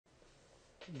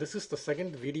This is the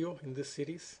second video in this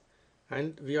series,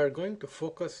 and we are going to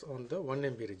focus on the 1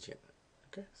 MB region.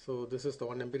 Okay, so this is the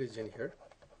 1 MB region here.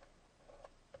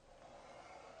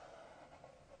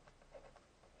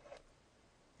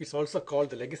 It's also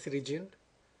called the legacy region,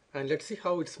 and let's see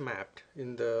how it's mapped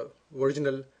in the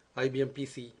original IBM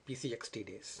PCXT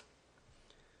days.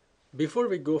 Before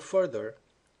we go further,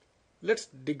 let's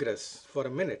digress for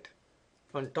a minute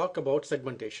and talk about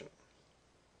segmentation.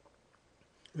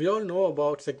 We all know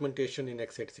about segmentation in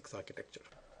x86 architecture.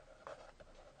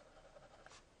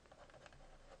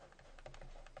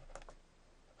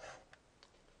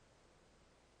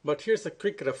 But here's a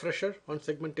quick refresher on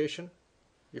segmentation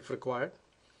if required.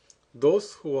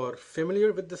 Those who are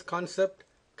familiar with this concept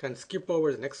can skip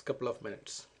over the next couple of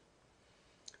minutes.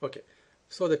 Okay,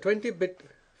 so the 20-bit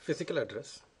physical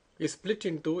address is split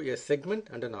into a segment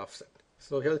and an offset.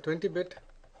 So here's a 20-bit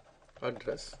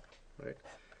address, right,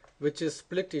 which is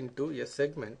split into a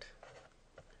segment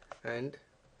and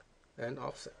an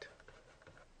offset.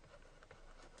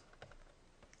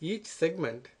 Each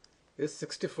segment is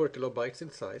 64 kilobytes in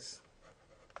size.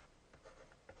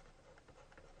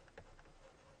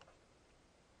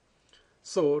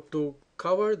 So to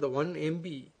cover the 1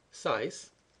 MB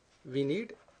size, we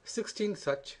need 16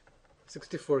 such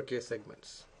 64K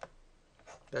segments.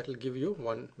 That will give you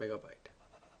 1 megabyte.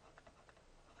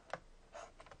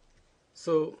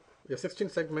 So we have 16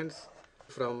 segments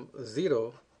from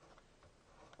 0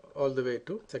 all the way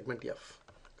to segment F.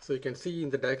 So you can see in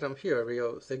the diagram here, we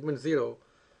have segment 0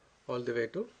 all the way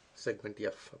to segment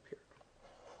F up here.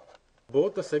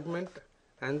 Both the segment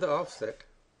and the offset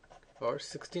are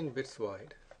 16 bits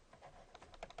wide.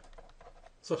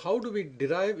 So how do we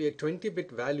derive a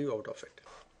 20-bit value out of it?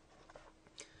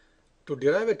 To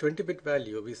derive a 20-bit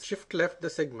value, we shift left the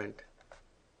segment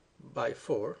by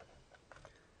 4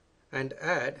 and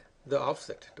add the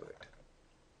offset to it.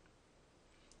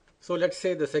 So let's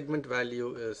say the segment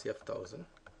value is F1000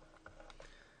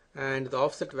 and the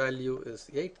offset value is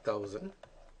 8000,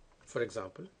 for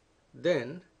example.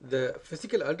 Then the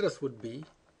physical address would be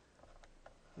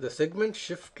the segment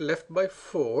shift left by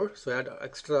 4, so add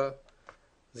extra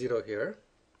 0 here.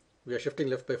 We are shifting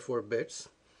left by 4 bits,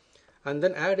 and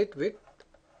then add it with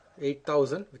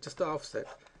 8000, which is the offset,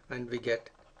 and we get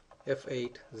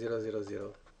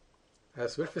F8000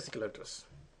 as our physical address.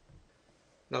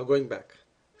 Now going back,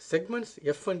 segments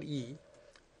F and E,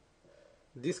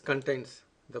 this contains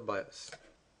the BIOS.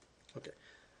 Okay.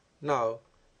 Now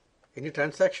any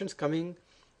transactions coming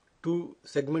to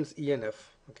segments E and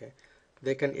F, okay,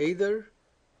 they can either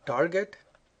target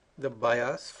the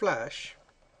BIOS flash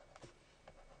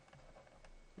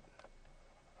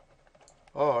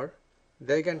or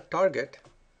they can target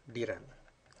DRAM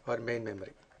or main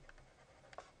memory,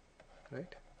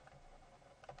 right?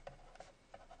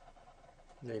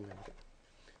 Main memory.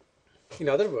 In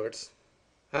other words,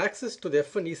 access to the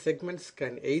F and E segments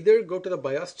can either go to the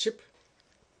BIOS chip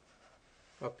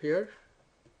up here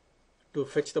to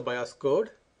fetch the BIOS code,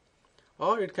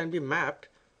 or it can be mapped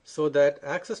so that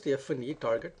access to F and E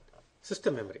target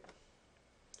system memory.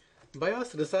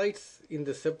 BIOS resides in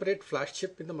the separate flash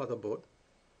chip in the motherboard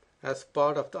as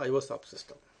part of the IO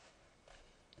subsystem,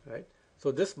 right?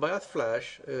 So this BIOS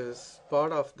flash is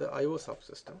part of the IO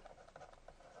subsystem.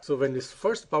 So when we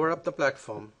first power up the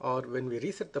platform or when we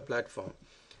reset the platform,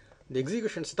 the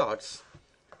execution starts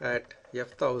at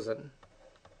F1000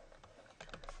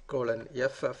 colon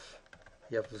FF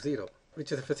F0,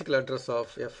 which is the physical address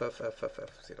of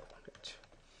FFFFF0.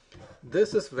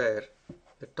 This is where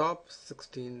the top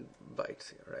 16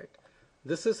 bytes here, right?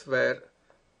 This is where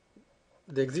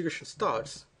the execution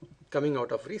starts coming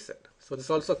out of reset. So this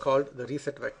is also called the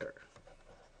reset vector.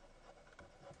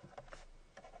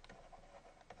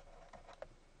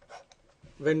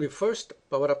 When we first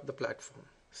power up the platform,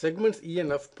 segments E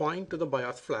and F point to the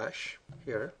BIOS flash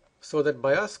here so that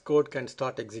BIOS code can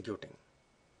start executing.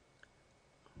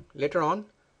 Later on,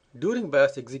 during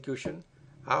BIOS execution,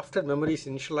 after memory is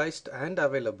initialized and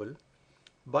available,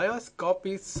 BIOS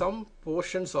copies some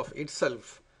portions of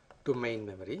itself to main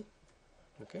memory,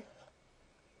 okay,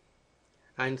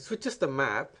 and switches the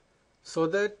map so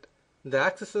that the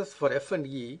accesses for F and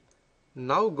E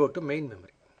now go to main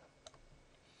memory.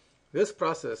 This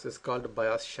process is called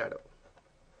BIOS shadow.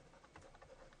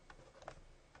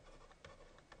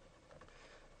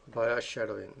 BIOS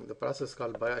shadowing. The process is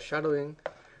called BIOS shadowing,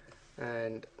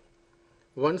 and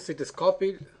once it is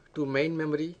copied to main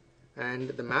memory and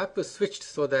the map is switched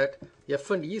so that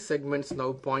F and E segments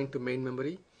now point to main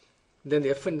memory, then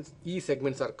the F and E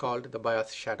segments are called the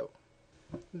BIOS shadow.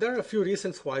 There are a few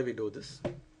reasons why we do this.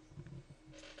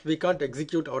 We can't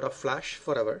execute out of flash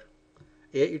forever.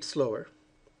 A, it's slower.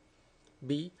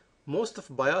 B. Most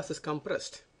of BIOS is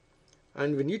compressed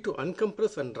and we need to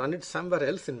uncompress and run it somewhere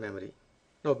else in memory.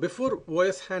 Now before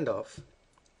OS handoff,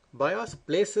 BIOS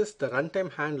places the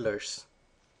runtime handlers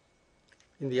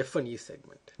in the F1E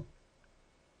segment.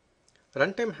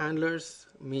 Runtime handlers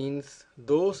means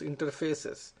those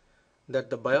interfaces that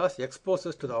the BIOS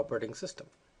exposes to the operating system.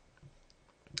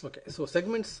 Okay, so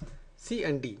segments C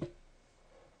and D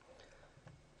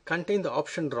contain the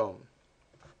option ROM.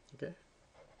 Okay,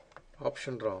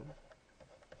 option ROM.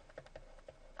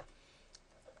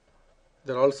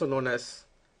 They're also known as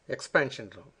expansion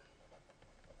ROM.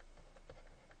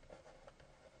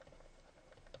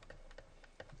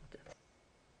 Okay.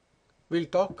 We'll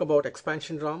talk about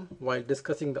expansion ROM while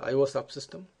discussing the I/O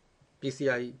subsystem,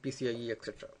 PCI, PCIe,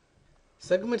 etc.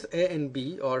 Segments A and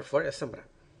B are for SMRAM.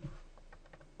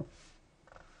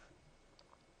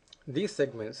 These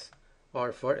segments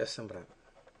are for SMRAM.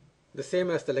 The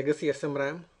same as the legacy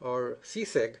SMRAM or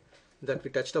CSEG that we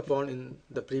touched upon in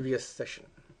the previous session.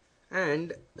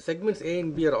 And segments A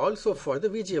and B are also for the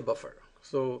VGA buffer.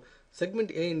 So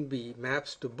segment A and B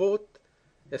maps to both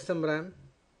SMRAM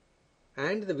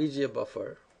and the VGA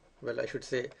buffer. Well, I should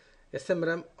say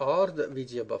SMRAM or the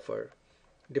VGA buffer,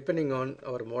 depending on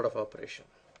our mode of operation.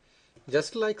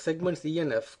 Just like segments E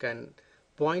and F can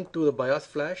point to the BIOS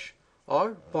flash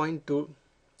or point to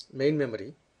main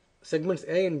memory, segments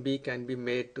A and B can be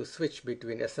made to switch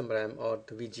between SMRAM or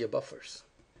the VGA buffers.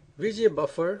 VGA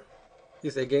buffer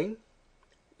is again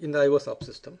in the I/O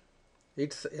subsystem.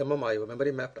 It's MMIO,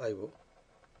 memory mapped I/O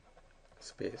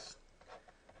space.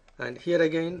 And here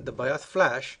again the BIOS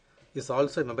flash is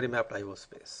also a memory mapped I/O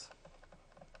space.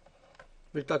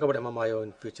 We'll talk about MMIO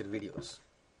in future videos.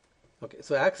 Okay,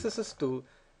 so accesses to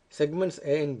segments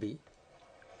A and B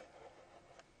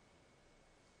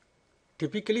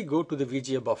typically go to the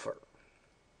VGA buffer,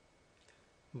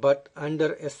 but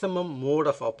under SMM mode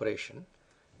of operation,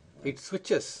 it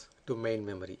switches to main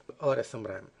memory or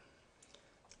SMRAM.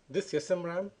 This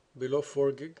SMRAM below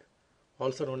 4 gig,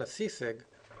 also known as CSEG,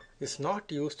 is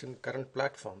not used in current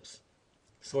platforms,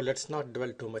 so let's not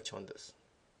dwell too much on this.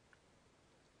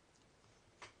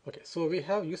 Okay, so we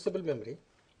have usable memory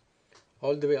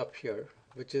all the way up here,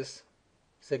 which is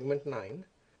segment 9,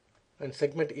 and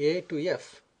segment A to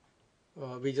F,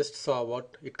 we just saw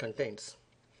what it contains.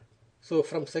 So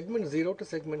from segment 0 to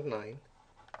segment 9,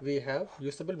 we have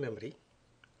usable memory.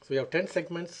 So we have 10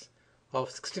 segments of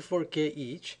 64K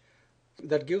each.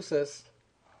 That gives us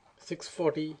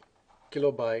 640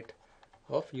 kilobyte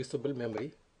of usable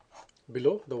memory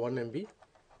below the 1 MB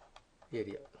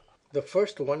area. The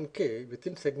first 1K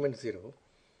within segment 0,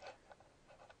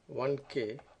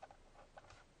 1K,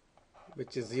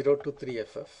 which is 0 to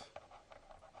 3FF,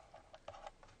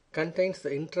 contains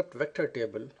the interrupt vector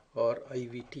table or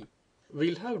IVT.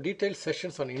 We'll have detailed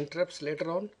sessions on interrupts later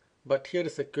on, but here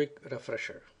is a quick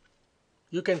refresher.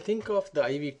 You can think of the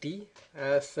IVT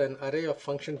as an array of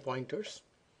function pointers,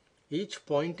 each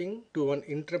pointing to an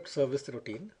interrupt service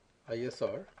routine,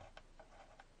 ISR.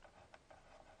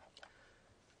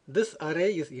 This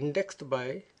array is indexed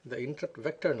by the interrupt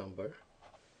vector number.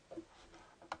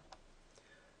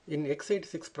 In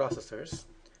x86 processors,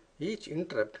 each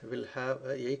interrupt will have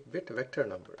a 8-bit vector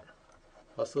number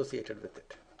associated with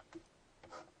it.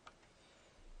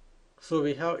 So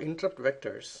we have interrupt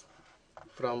vectors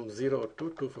from 0 to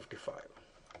 255.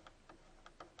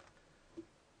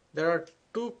 There are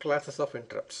two classes of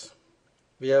interrupts.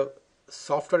 We have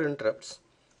software interrupts,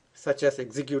 such as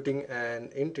executing an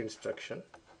int instruction,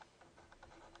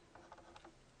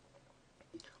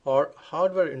 or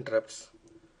hardware interrupts,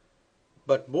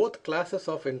 but both classes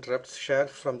of interrupts share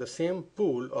from the same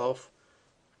pool of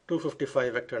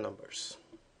 255 vector numbers.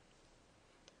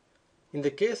 In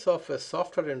the case of a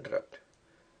software interrupt,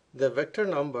 the vector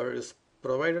number is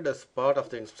provided as part of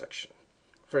the instruction.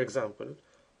 For example,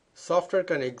 software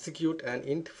can execute an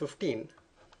int 15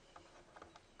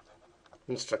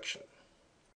 instruction.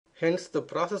 Hence, the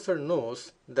processor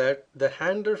knows that the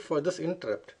handler for this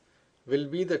interrupt will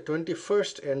be the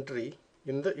 21st entry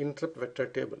in the interrupt vector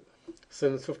table.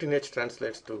 Since 15H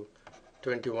translates to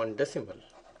 21 decimal,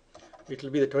 it will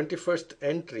be the 21st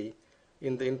entry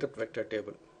in the interrupt vector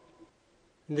table.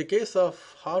 In the case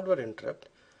of hardware interrupt,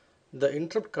 the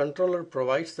interrupt controller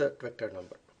provides the vector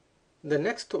number. The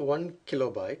next 1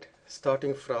 kilobyte,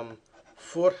 starting from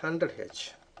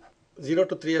 400H, 0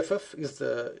 to 3FF is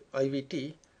the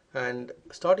IVT, and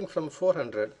starting from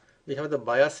 400, we have the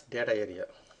BIOS data area,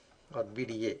 or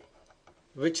BDA,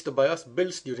 which the BIOS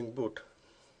builds during boot.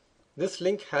 This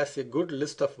link has a good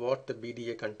list of what the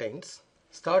BDA contains.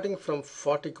 Starting from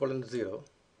 40:0,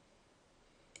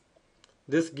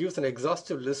 this gives an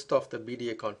exhaustive list of the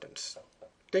BDA contents.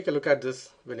 take a look at this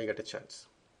when you get a chance.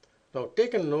 Now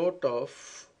take a note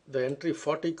of the entry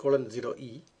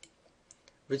 40:0E,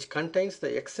 which contains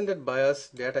the extended bias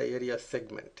data area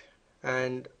segment,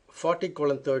 and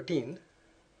 40:13,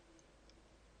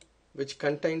 which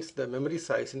contains the memory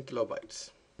size in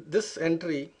kilobytes. This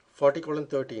entry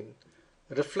 40:13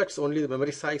 reflects only the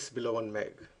memory size below 1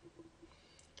 meg.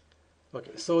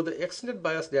 Okay, so the extended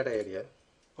bias data area,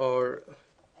 or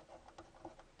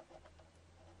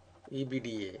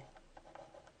EBDA,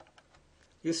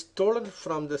 is stolen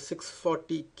from the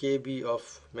 640 KB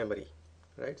of memory,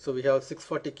 right? So we have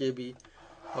 640 KB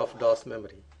of DOS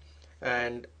memory,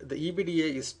 and the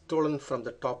EBDA is stolen from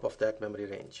the top of that memory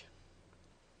range.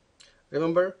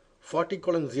 Remember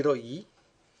 40:0E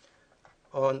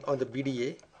on the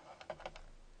BDA,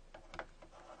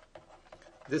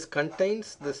 this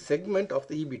contains the segment of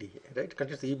the EBDA, right? It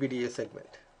contains the EBDA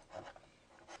segment.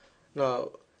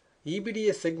 Now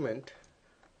EBDA segment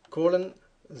 :0,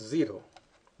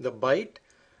 the byte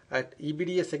at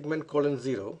EBDA segment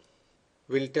 :0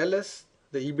 will tell us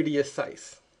the EBDA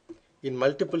size in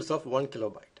multiples of 1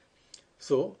 kilobyte.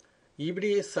 So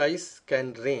EBDA size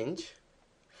can range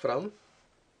from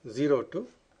 0 to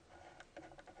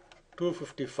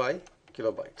 255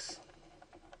 kilobytes.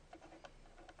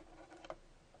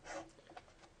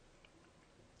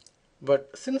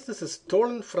 But since this is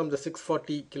stolen from the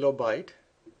 640 kilobyte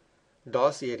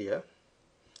DOS area,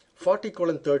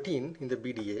 40:13 in the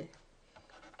BDA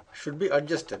should be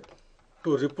adjusted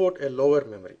to report a lower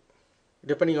memory,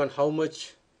 depending on how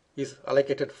much is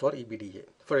allocated for EBDA.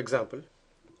 For example,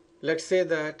 let's say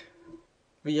that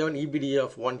we have an EBDA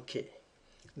of 1K.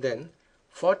 Then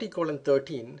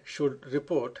 40:13 should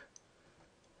report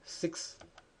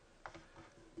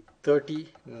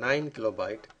 639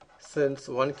 kilobyte, since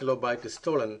 1 kilobyte is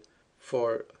stolen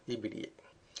for EBDA.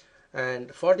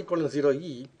 And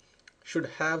 40:0E should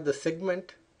have the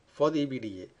segment for the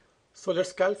EBDA. So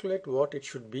let's calculate what it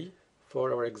should be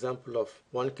for our example of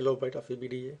 1 kilobyte of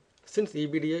EBDA. Since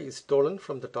EBDA is stolen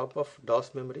from the top of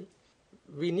DOS memory,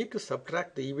 we need to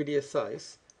subtract the EBDA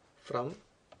size from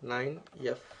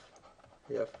 9FFF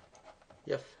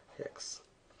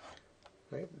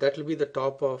right? That will be the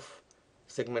top of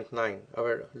segment 9,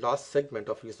 our last segment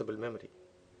of usable memory.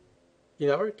 In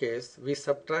our case, we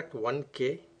subtract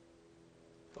 1K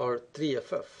or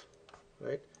 3FF,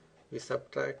 right? We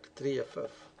subtract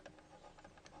 3FF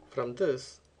from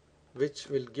this, which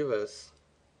will give us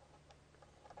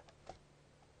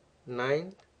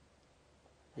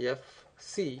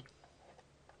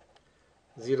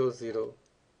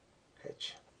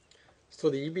 9FC00H. So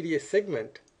the EBDA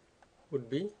segment would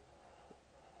be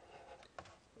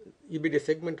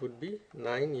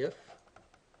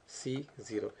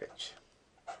 9FC0H.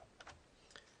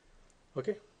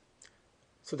 Okay,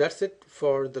 so that's it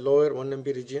for the lower 1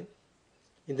 MB region.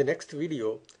 In the next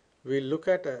video, we'll look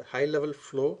at a high-level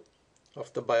flow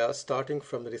of the BIOS starting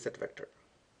from the reset vector.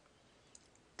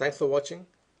 Thanks for watching.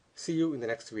 See you in the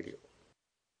next video.